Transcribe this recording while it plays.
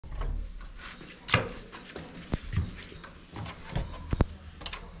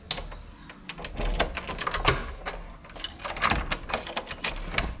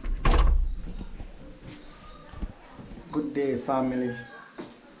day, family.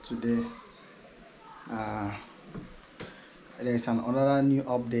 Today, there's another new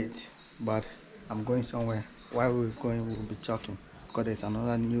update, but I'm going somewhere. While we're going, we'll be talking because there's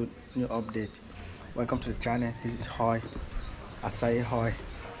another new update. Welcome to the channel. This is Acai.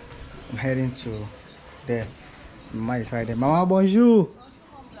 I'm heading to there. Mama is right there. Mama, bonjour.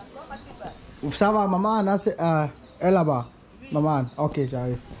 Ça va, maman? Elle est là-bas. Maman, okay,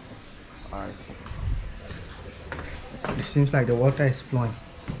 j'arrive. Alright. It seems like the water is flowing.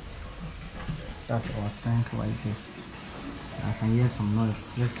 That's our tank right there. I can hear some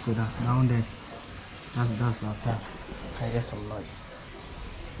noise. Let's go down there. That's our tank. I can hear some noise.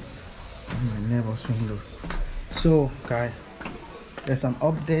 My neighbor's windows. So, guys, there's an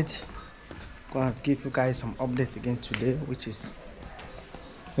update. I'm gonna give you guys some update again today, which is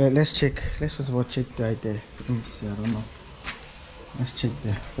let's check. Let's first of all check right there. Let me see. I don't know. Let's check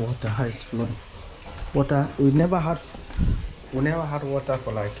the water, how it's flowing. Water. We never had water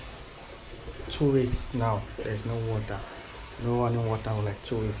for like 2 weeks now. There's no water. No running water for like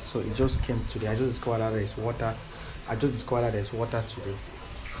 2 weeks. So it just came today. I just discovered that there's water. I just discovered that there's water today.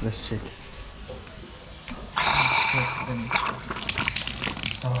 Let's check.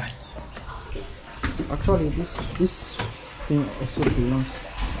 Alright. Actually, this thing also belongs.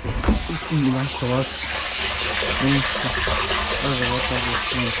 This thing belongs to us. Let me see. All the water is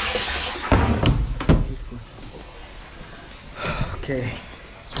okay,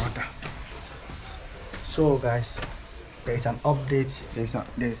 it's water. So guys, there's an update.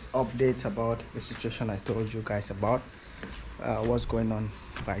 There's updates about the situation I told you guys about. What's going on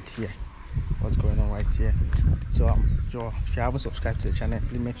right here. So if you haven't subscribed to the channel,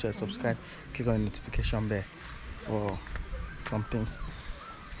 please make sure you subscribe. Click on the notification bell for some things.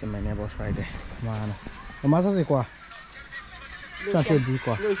 See my neighbors right there. Maman, ça c'est quoi? Le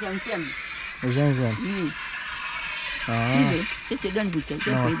gingembre. Le gingembre. Oui. Ah. Je te donne bouteille.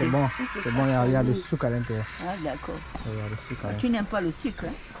 Non, c'est bon. C'est bon, il y a du sucre à l'intérieur. Ah, d'accord. Il y a du sucre. Tu n'aimes pas le sucre,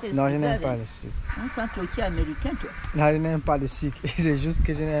 hein? Non, je n'aime pas le sucre. On sent que tu es américain, toi. Non, je n'aime pas le sucre. C'est juste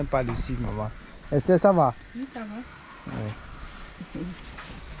que je n'aime pas le sucre, maman. Esther, ça va? Oui, ça va. Oui.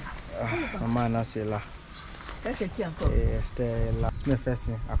 Maman, là, c'est là. Ça, c'est encore. Et Esther est là. Tu me fais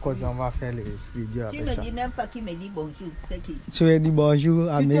ça. À cause, on va faire les vidéos avec ça. Tu me dis même pas qui me dit bonjour. C'est qui? Tu veux dire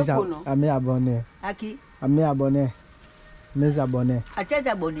bonjour à mes abonnés. À qui? À mes abonnés. Mes abonnés. À tes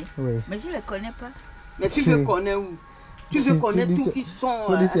abonnés? Oui. Mais je ne les connais pas. Mais tu veux connaître où? Tu veux connaître tous qui sont.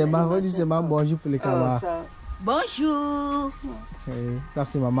 Faut dire seulement bonjour pour les camarades. Bonjour. Ça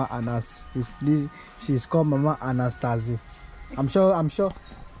c'est Maman Anas. She's called Mama Anastasia. I'm sure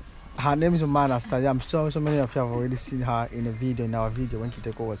her name is Mama Anastasia. I'm sure so many of you have already seen her in a video, in our video when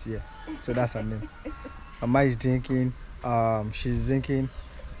Kiteko was here. So that's her name. Mama is drinking she's drinking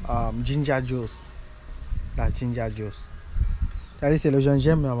ginger juice. That ginger juice. C'est le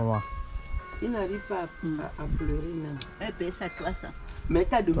gingembre, maman. Il n'arrive pas à pleurer même. Elle paye ça 300. Mais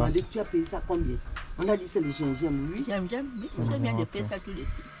tu as demandé, tu as payé ça combien? On a dit c'est le gingembre, oui. J'aime, je viens de payer ça tout de suite.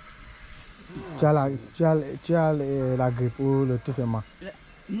 Tu as la grippe ou le tout fait mal?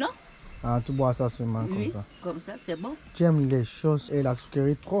 Non. Ah, tu bois ça seulement oui, comme ça? Comme ça, c'est bon. Tu aimes les choses et la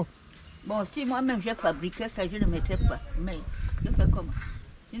sucrerie trop? Bon, si moi-même j'ai fabriqué ça, je ne mettrais pas. Mais je fais comment?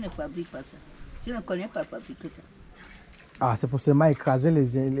 Je ne fabrique pas ça. Je ne connais pas fabriquer ça. Ah, c'est pour seulement écraser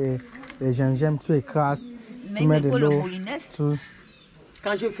les gingembre, tu écrases, mais tu mets de l'eau.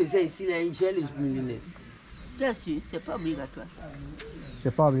 Quand je faisais ici, j'ai les moulinaises. Bien sûr, c'est pas obligatoire. C'est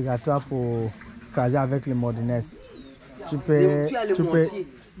pas obligatoire pour écraser avec le moulinaises. Tu peux,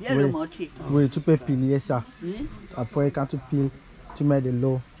 le mortier. Oui, tu peux piler ça. Oui. Après, quand tu piles, tu mets de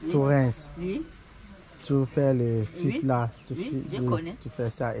l'eau, tu rinces. Oui. Tu fais le filtre là, tu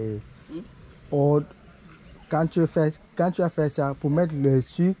fais ça et quand tu as fait ça, pour mettre le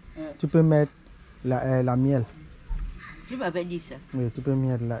sucre, tu peux mettre la miel. Tu m'avais dit ça. Oui,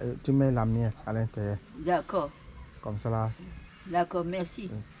 tu mets la miel à l'intérieur. D'accord. Comme ça là. D'accord,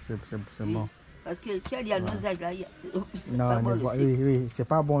 merci. C'est bon. Parce que tu as dit à nos âges là, non, bon, oui, c'est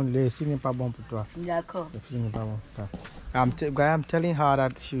pas bon, le sucre n'est pas bon pour toi. D'accord. Le sucre n'est pas bon pour toi. I'm telling her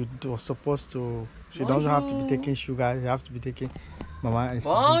that she was supposed to, she doesn't have to be taking sugar, you have to be taking Mama.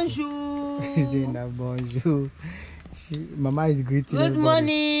 Bonjour. Bonjour. Mama is greeting Good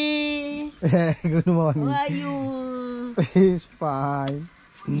morning. Good morning. How are you? He's fine.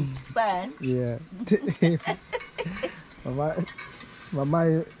 Fine? Yeah.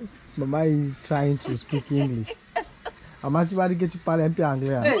 Mama is trying to speak English. Maman, tu vas dire que tu parles un peu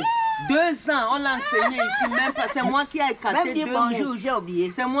anglais. Hein? Hey, 2 ans, on l'a enseigné ici, même pas. C'est moi qui ai écarté même 2 bonjour, mots. j'ai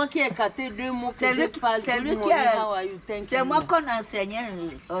oublié. C'est moi qui ai écarté 2 mots que c'est je parle. C'est lui qui a... C'est moi qu'on enseignait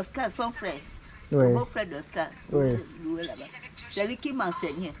Oscar, son frère. Oui. Mon frère d'Oscar, Oui. loué là-bas. C'est lui qui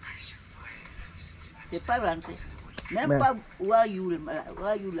m'enseignait. C'est pas rentré. Même Mais- pas how are you, How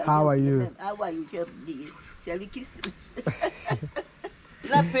are you? How are you, j'ai oublié. C'est lui qui.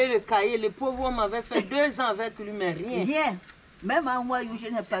 Il a payé le cahier. Le pauvre homme avait fait 2 ans avec lui, mais rien. Rien. Même en moi, je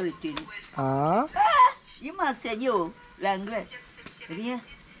n'ai pas retenu. Ah, Il m'a enseigné l'anglais. Rien.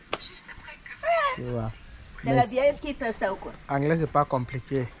 tu vois. C'est la vieille qui fait ça ou quoi? Anglais, c'est pas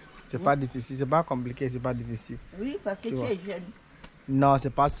compliqué. C'est pas difficile. C'est pas compliqué, c'est pas difficile. Oui, parce que Tu tu vois. es jeune. Non, c'est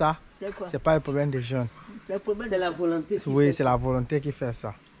pas ça. C'est quoi? C'est pas le problème des jeunes. C'est le problème. C'est la volonté. qui Oui, fait c'est la volonté qui fait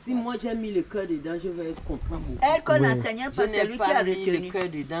ça. Si moi j'ai mis le cœur dedans, je vais comprendre beaucoup. Elle qu'on Oui. enseignait Je pas, c'est n'ai lui qui a pas mis le retenu. cœur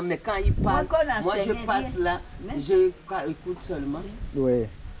dedans, mais quand il parle, Moi, qu'on moi je enseignait passe rien. là, Mais- je écoute seulement. Oui,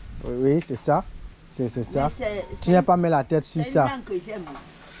 oui, c'est ça. C'est ça. Mais Tu n'as pas mis la tête sur c'est une ça. langue que j'aime.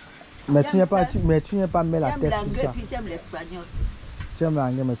 Mais tu j'aime n'as pas, ça. mais tu n'as pas mis la J'aime tête sur l'anglais ça. puis j'aime l'espagnol. Tu aimes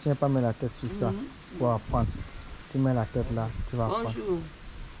l'anglais, mais tu n'as pas mis la tête sur ça. Mhm. Pour apprendre. Tu mets la tête là, tu vas apprendre. Bonjour.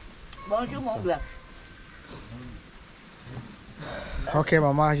 Bonjour mon gars. Ok,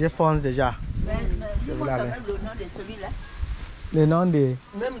 maman, je fonce déjà. Dis-moi vais quand aller. même le nom de celui-là. Le nom de...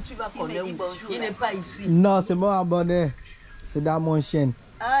 Même tu vas Il me connaître dit où. bonjour, Il là. n'est pas ici. Non, c'est mon abonné. C'est dans mon chaîne.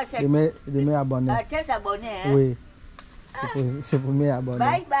 Ah, c'est De mes abonnés. ah, t'es abonné, hein? Oui. C'est pour mes abonnés.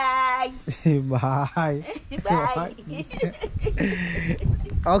 Bye bye. Bye. Bye.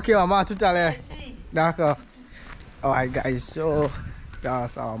 Ok, maman, à tout à l'heure. Merci. D'accord. Alright, guys. So,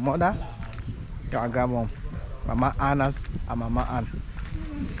 that's our mother, our grandmom, Mama Anna's, and Mama Ann.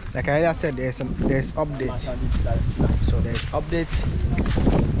 Like I earlier said, there's update. So there's update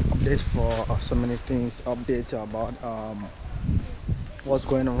for so many things. Updates about what's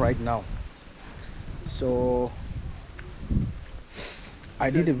going on right now. So I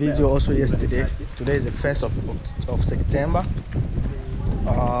did a video also yesterday. Today is the 1st of September.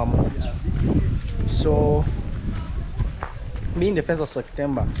 So being the 1st of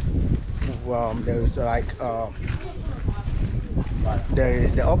September, there is like there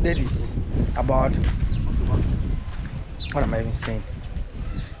is the update is about, what am I even saying?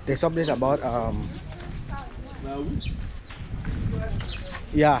 There's update about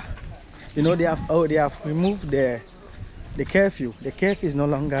yeah, you know, they have removed the curfew. The curfew is no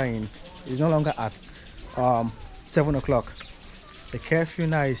longer at 7 o'clock. The curfew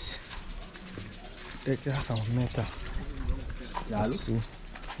now is, that's our meter. Let's see.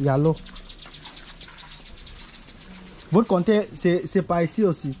 Yellow. Votre compteur, c'est pas ici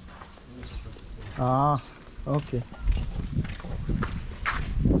aussi. Ah, okay.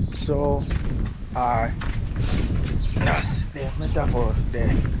 So, that's the meter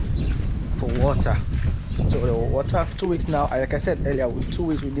for water. So the water, 2 weeks now. Like I said earlier, 2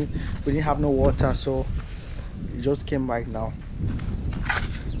 weeks we didn't have no water, so it just came right now.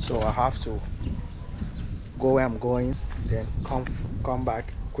 So I have to go where I'm going, then come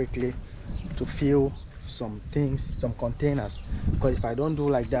back quickly to fill some things, some containers, because if I don't do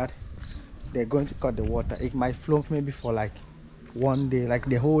like that, they're going to cut the water. It might flow maybe for like 1 day, like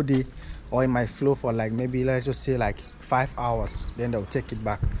the whole day, or it might flow for like maybe, let's just say like 5 hours, then they'll take it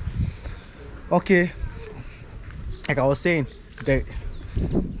back. Okay, like I was saying, there's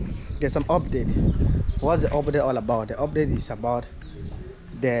some update. What's the update all about? The update is about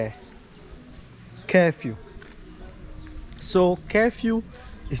the curfew. So curfew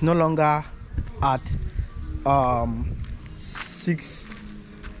is no longer at 6.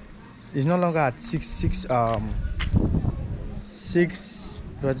 It's no longer at 6.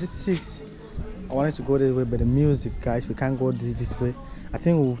 Was it 6? I wanted to go this way, but the music, guys, we can't go this way. I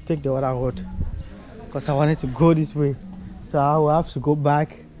think we'll take the other road because I wanted to go this way, so I will have to go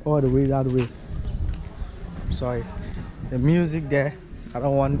back all the way that way. Sorry, the music there, I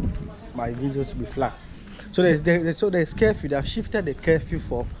don't want my videos to be flat. So there's curfew. They have shifted the curfew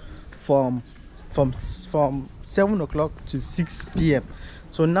from 7 o'clock to 6 p.m.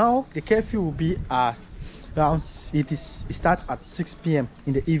 So now the curfew will be at around, it starts at 6 p.m.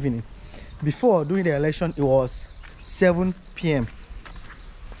 in the evening. Before, during the election, it was 7 p.m.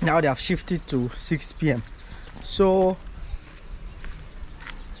 Now they have shifted to 6 p.m. So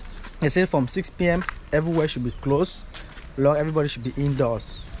they say from 6 p.m. everywhere should be closed. Everybody should be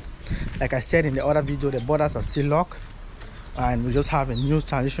indoors. Like I said in the other video, the borders are still locked, and we just have a new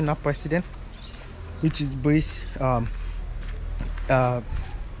transitional president, which is Brice,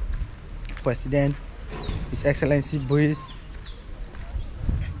 President, His Excellency Brice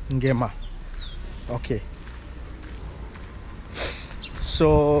Ngema. Okay.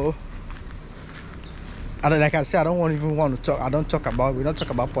 So, like I said, we don't talk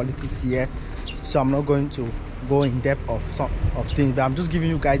about politics here, so I'm not going to go in depth of things, but I'm just giving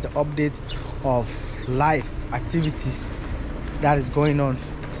you guys the update of life activities that is going on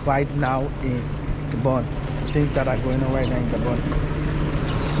right now in Gabon, things that are going on right now in Gabon.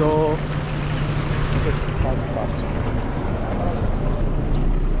 So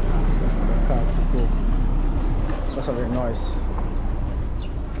because of the noise.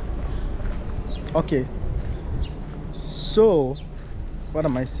 Okay, so what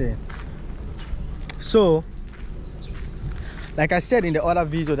am I saying? So like I said in the other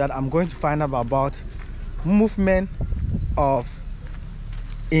video, that I'm going to find out about movement of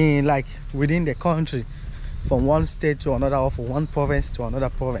in like within the country, from one state to another, or from one province to another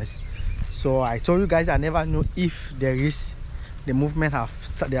province. So I told you guys I never knew if there is the movement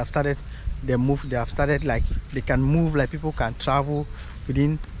they have started like they can move, like people can travel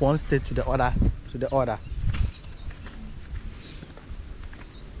within one state to the other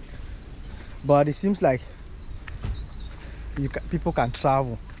but it seems like people can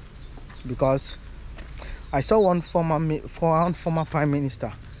travel, because I saw one former prime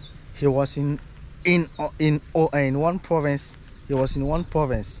minister. He was in one province. He was in one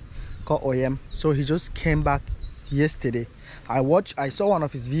province called OM. So he just came back yesterday. I saw one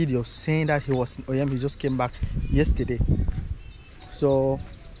of his videos saying that he was in OM. He just came back yesterday. So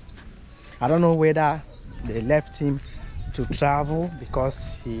I don't know whether they left him to travel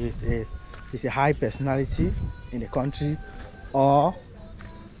because he's a high personality in the country, or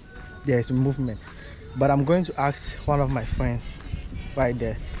there is movement. But I'm going to ask one of my friends right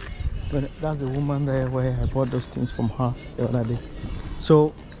there. That's the woman there where I bought those things from her the other day.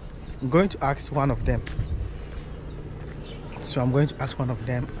 So I'm going to ask one of them.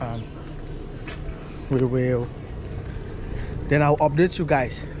 And we will, then I'll update you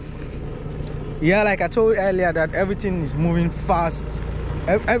guys. Yeah, like I told you earlier, that everything is moving fast.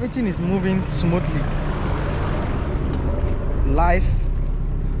 Everything is moving smoothly. Life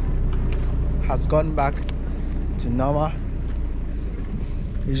has gone back to normal.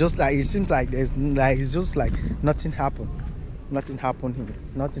 It's just like, it seems like it's just like nothing happened in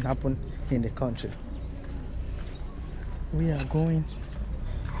the country. We are going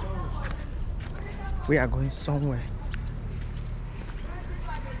somewhere.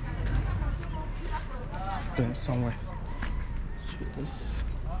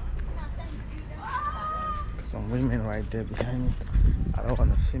 Some women right there behind me. I don't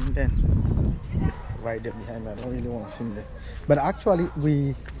want to film them. Right there behind me, I don't really want to film them. But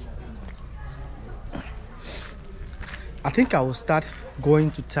actually, I think I will start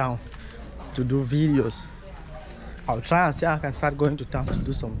going to town to do videos. I'll try and see how I can start going to town to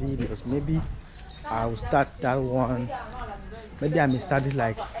do some videos. Maybe I will start that one. Maybe I may start it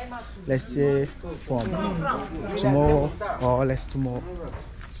like, let's say from tomorrow or less tomorrow.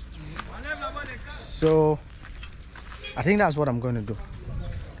 So I think that's what I'm going to do.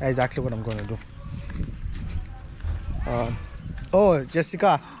 That's exactly what I'm going to do. Oh,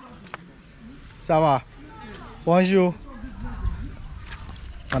 Jessica, ça va? Bonjour.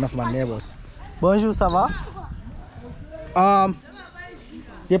 One of my neighbors. Bonjour, ça va?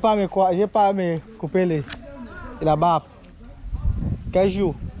 J'ai pas me couper la barbe. Quel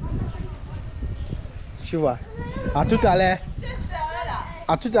jour? Tu vois? À tout à l'heure.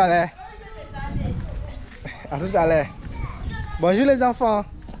 À tout à l'heure. À tout à l'heure. Bonjour les enfants.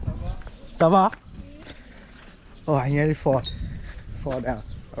 Ça va? Oh, I nearly fall down.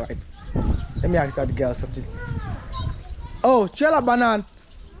 All right. Let me ask that girl something. Oh, tu as la banane?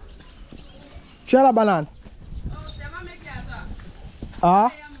 Tu as la banane?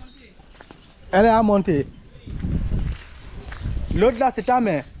 Ah? Elle est à monter. L'autre là, c'est ta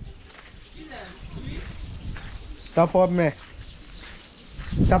main. Ta propre main.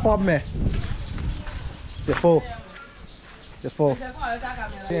 Ta propre main. C'est faux. C'est faux.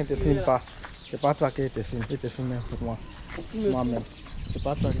 Je ne te filme pas. C'est pas toi qui te filme. Je te filme pour moi. Moi-même. C'est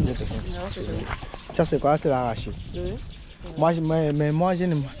pas toi qui te filme. Ça c'est quoi? C'est l'arachide. Moi, moi je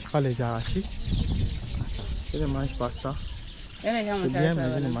ne mange pas les arachides. Je ne mange pas ça. C'est bien,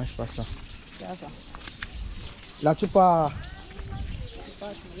 mais je ne mange pas ça. Là tu pars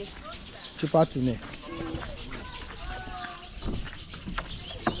tourner.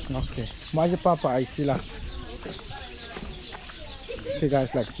 Ok. Moi je pars par ici là. Okay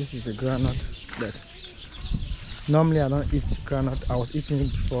guys, like this is the granite bed. Normally I don't eat granite. I was eating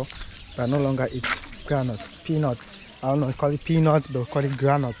it before, but I no longer eat granite. Peanut. I don't know, call it peanut, but call it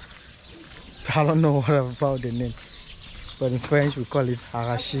granite. I don't know what about the name. But in French we call it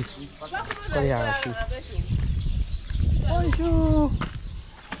arachi. Call it arachi. Bonjour.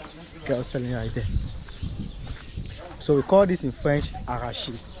 Girl selling right there. So we call this in French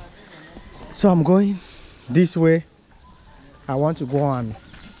arachi. So I'm going this way. I want to go and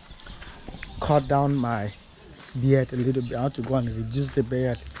cut down my beard a little bit. I want to go and reduce the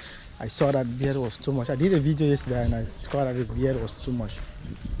beard. I saw that beard was too much. I did a video yesterday and I saw that the beard was too much.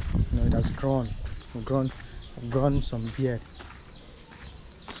 You know, it has grown. I've grown some beard.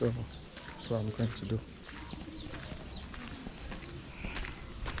 So that's what I'm going to do.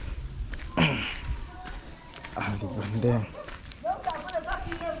 I'll leave them there.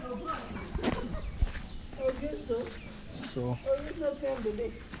 So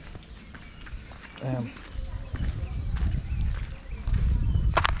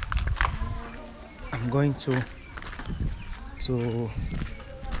I'm going to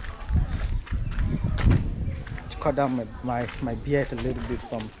cut down my beard a little bit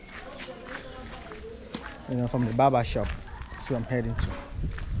from, you know, from the barber shop. So I'm heading to.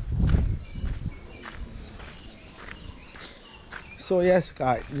 So yes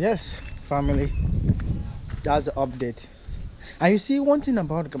guys, yes family, that's the update. And you see, one thing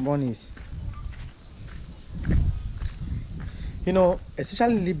about Gabon is, you know,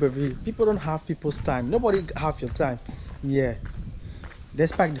 especially in Libreville, people don't have people's time. Nobody have your time. Yeah,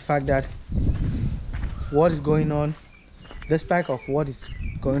 despite the fact that what is going on, despite of what is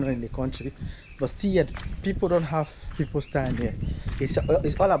going on in the country, but still yet people don't have people's time there. It's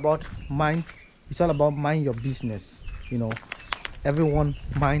all about mind. It's all about mind your business. You know, everyone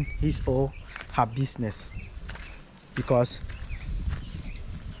mind his or her business, because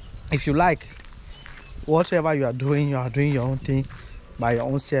if you like, whatever you are doing your own thing by your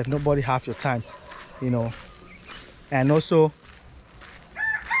own self. Nobody have your time, you know. And also,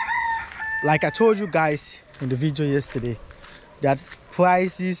 like I told you guys in the video yesterday, that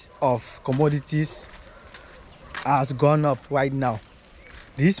prices of commodities has gone up right now.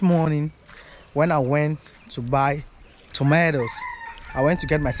 This morning when I went to buy tomatoes, I went to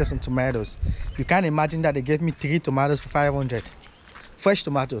get myself some tomatoes. You can't imagine that they gave me 3 tomatoes for 500. Fresh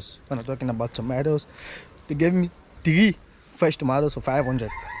tomatoes. When I'm talking about tomatoes, they gave me 3 fresh tomatoes for 500.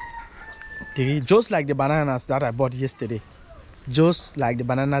 3, just like the bananas that I bought yesterday. Just like the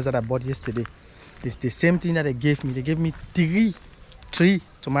bananas that I bought yesterday. It's the same thing that they gave me. They gave me 3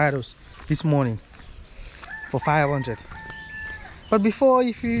 tomatoes this morning for 500. But before,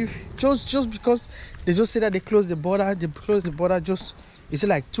 if you just because they just say that they closed the border, just, is it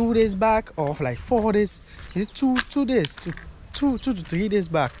like 2 days back or like 4 days? Is it 2 days, 2 to 3 days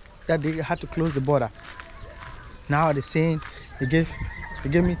back that they had to close the border? Now they're saying they gave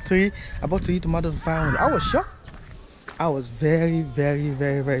me 3. I bought 3 tomatoes for 500. I was shocked. I was very, very,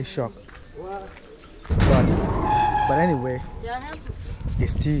 very, very shocked. But anyway,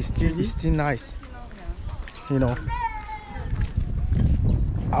 it's still nice. You know,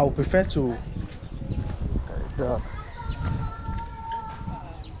 I would prefer to the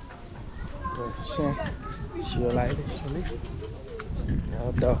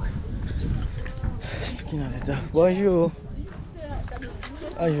dog. Looking at the dog. Bonjour.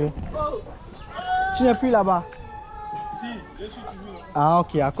 Bonjour. Tu n'es plus là-bas? Si, je suis toujours là. Ah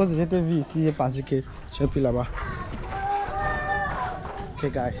ok, à cause de je t'ai vu ici, j'ai pensé que je n'es plus là-bas. Okay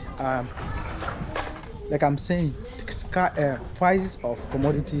guys, like I'm saying, prices of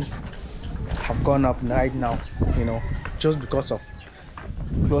commodities have gone up right now, you know, just because of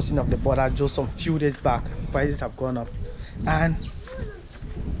closing of the border just some few days back. Prices have gone up, and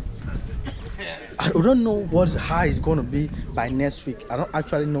I don't know what high is going to be by next week. I don't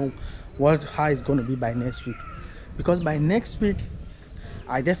actually know what high is going to be by next week, because by next week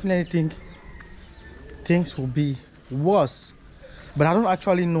I definitely think things will be worse. But I don't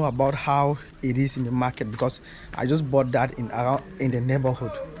actually know about how it is in the market, because I just bought that in the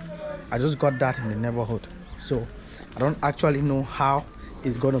neighborhood. I just got that in the neighborhood, so I don't actually know how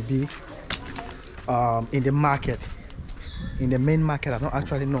it's gonna be in the market, in the main market. I don't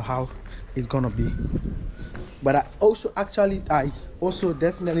actually know how it's gonna be. But I also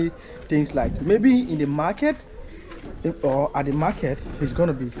definitely things like maybe in the market or at the market it's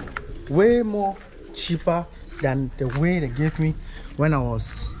gonna be way more cheaper than the way they gave me when I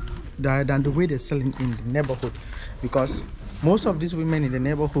was than the way they're selling in the neighborhood, because most of these women in the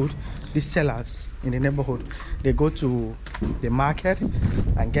neighborhood, these sellers in the neighborhood, they go to the market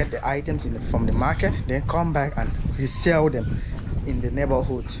and get the items from the market, then come back and resell them in the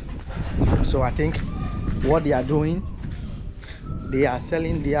neighborhood. So I think what they are doing, they are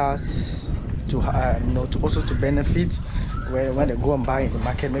selling theirs to you know, to also to benefit when they go and buy in the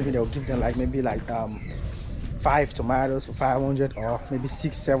market. Maybe they'll give them like 5 tomatoes for 500, or maybe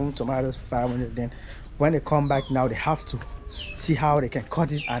 6-7 tomatoes for 500. Then when they come back, now they have to see how they can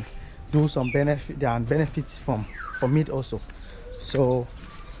cut it and do some benefits from it also. So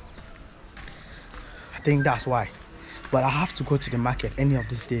I think that's why. But I have to go to the market any of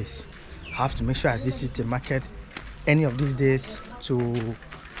these days. I have to make sure I visit the market any of these days to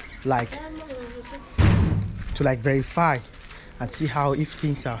like verify and see how if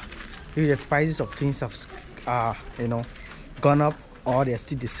the prices of things have gone up or they're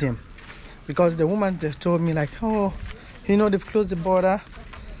still the same. Because the woman just told me like, oh, they've closed the border,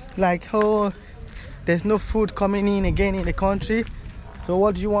 like, oh, there's no food coming in again in the country, so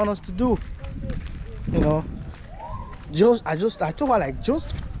what do you want us to do? I told her like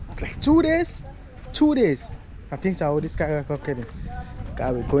just like 2 days I think so. This guy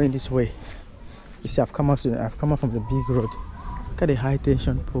we're going this way. You see, I've come up from the big road. Look at the high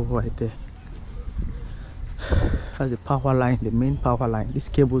tension pole right there. That's the power line, the main power line. These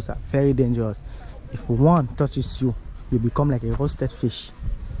cables are very dangerous. If one touches you, you become like a roasted fish.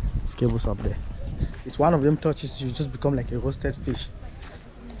 These cables up there. If one of them touches you, you just become like a roasted fish.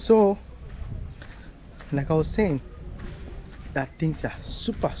 So, like I was saying, that things are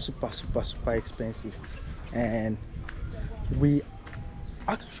super expensive, and we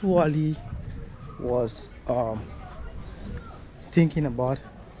actually was thinking about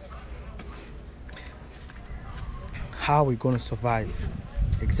how we're going to survive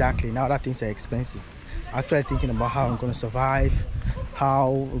exactly now that things are expensive. Actually thinking about how I'm going to survive,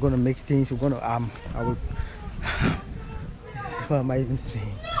 how we're going to make things. We're going to what am I even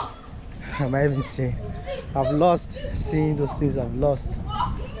saying? I've lost seeing those things. I've lost,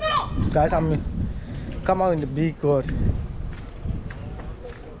 guys. I'm come out in the big road,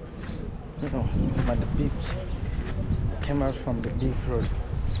 at the beach. Came out from the big road.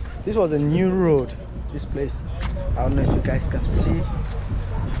 This was a new road, this place. I don't know if you guys can see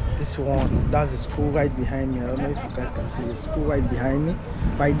this one. That's the school right behind me. I don't know if you guys can see the school right behind me,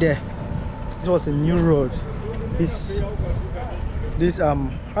 right there. This was a new road. This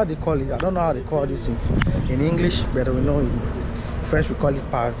how they call it, I don't know how they call this in English, but we know in French we call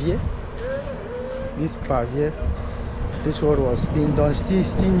it pavier. This pavier, this road was being done,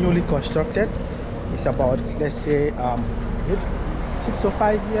 still newly constructed. It's about, let's say 6 or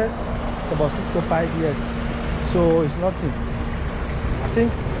 5 years. It's about 6 or 5 years, so it's nothing. I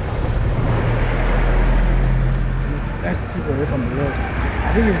think let's keep away from the road.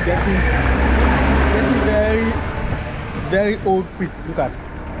 I think it's getting very old quick. Look at it.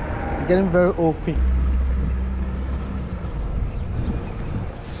 It's getting very old quick.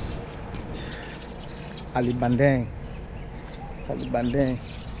 Salibandeng,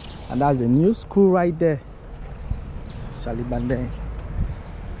 and that's a new school right there. Salibandeng.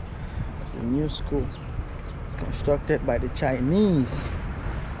 It's a new school. It's constructed by the Chinese,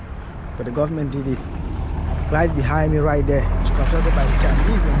 but the government did it. Right behind me, right there. It's constructed by the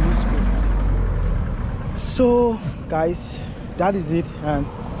Chinese. A new school. So, guys, that is it, and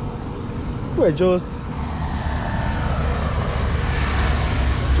we're just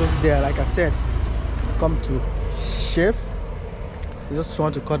there. Like I said, come to shave. I just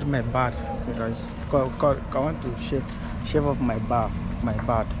want to cut my beard, guys. I want to shave off my barb. I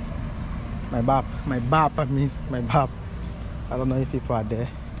don't know if people are there.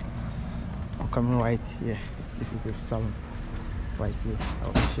 I'm coming right here. This is the salon right here. I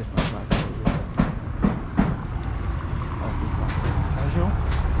will shave my beard. Bonjour.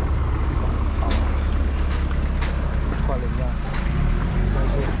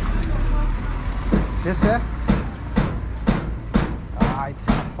 C'est ça? Alright,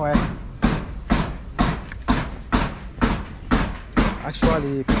 ouais.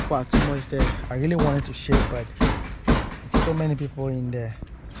 Actually, people are too much there. I really wanted to shave, but there's so many people in there,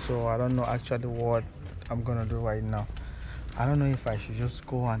 so I don't know actually what I'm gonna do right now. I don't know if I should just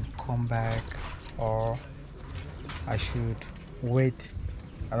go and come back or I should wait.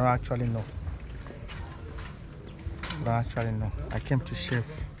 I don't actually know. I came to shave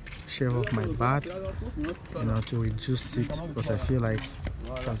off my beard, to reduce it, because I feel like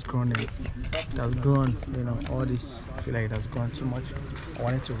it has grown, all this, I feel like it has grown too much. I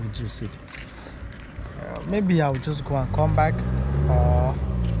wanted to reduce it. Maybe I'll just go and come back, or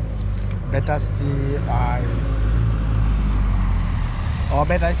better still I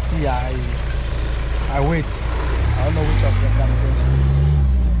wait. I don't know which of them I'm going to do.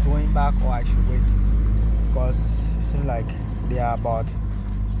 Is it going back or I should wait? Because it seems like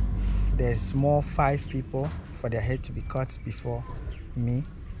there's more 5 people for their head to be cut before me.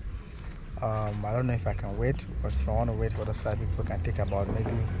 I don't know if I can wait, because if I want to wait for those 5 people, it can take about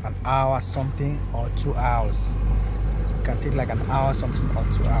maybe an hour something or 2 hours. It can take like an hour something or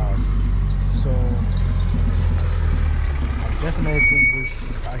 2 hours. So I definitely think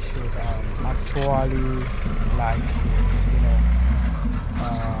I should actually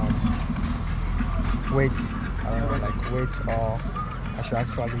wait. I don't know, wait, or I I should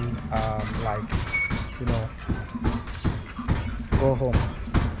actually like, you know, go home.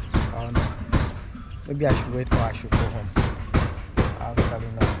 I don't know. Maybe I should wait or I should go home. I don't really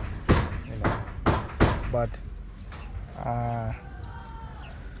know, you know. But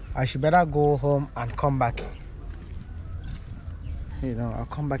I should better go home and come back. You know, I'll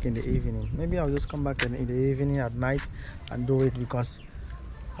come back in the evening. Maybe I'll just come back in the evening at night and do it, because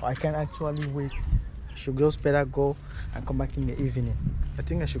I can't actually wait. I should just better go and come back in the evening. I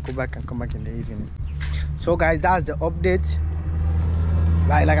think I should go back and come back in the evening. So guys, that's the update.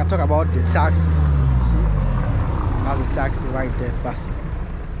 Like I talk about the taxi. You see, that's the taxi right there passing.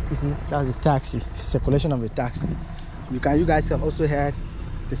 You see, that's the taxi. It's a circulation of the taxi. You guys can also hear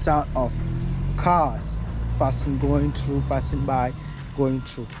the sound of cars passing, going through, passing by, going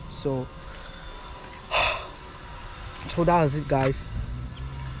through. So that's it, guys.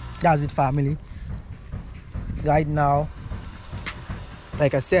 That's it, family. Right now,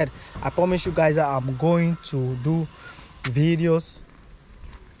 like I said, I promise you guys that I'm going to do videos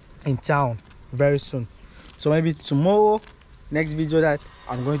in town very soon. So maybe tomorrow, next video that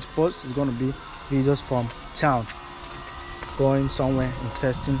I'm going to post is going to be videos from town, going somewhere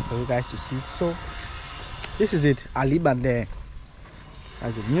interesting for you guys to see. So this is it. I live and there.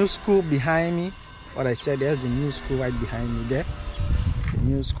 There's a new school behind me. What I said, there's the new school right behind me there. The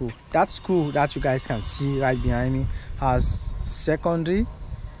new school. That school that you guys can see right behind me has secondary,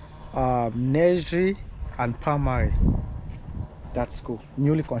 nursery, and primary. That school,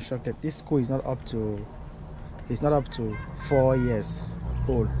 newly constructed. This school is not up to 4 years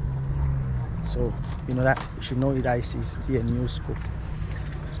old. So you know that you should know that it's still a new school.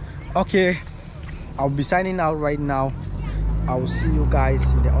 Okay, I'll be signing out right now. I will see you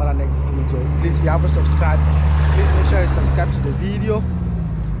guys in the other next video. Please, if you haven't subscribed, please make sure you subscribe to the video.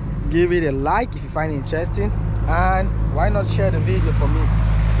 Give it a like if you find it interesting, and why not share the video for me?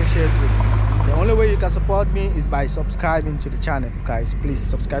 Appreciate it. The only way you can support me is by subscribing to the channel, guys. Please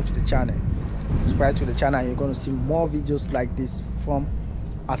subscribe to the channel. Subscribe to the channel, and you're going to see more videos like this from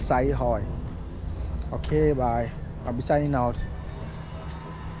Acai Hawaii. Okay, bye. I'll be signing out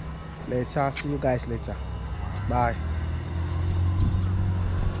later. See you guys later. Bye.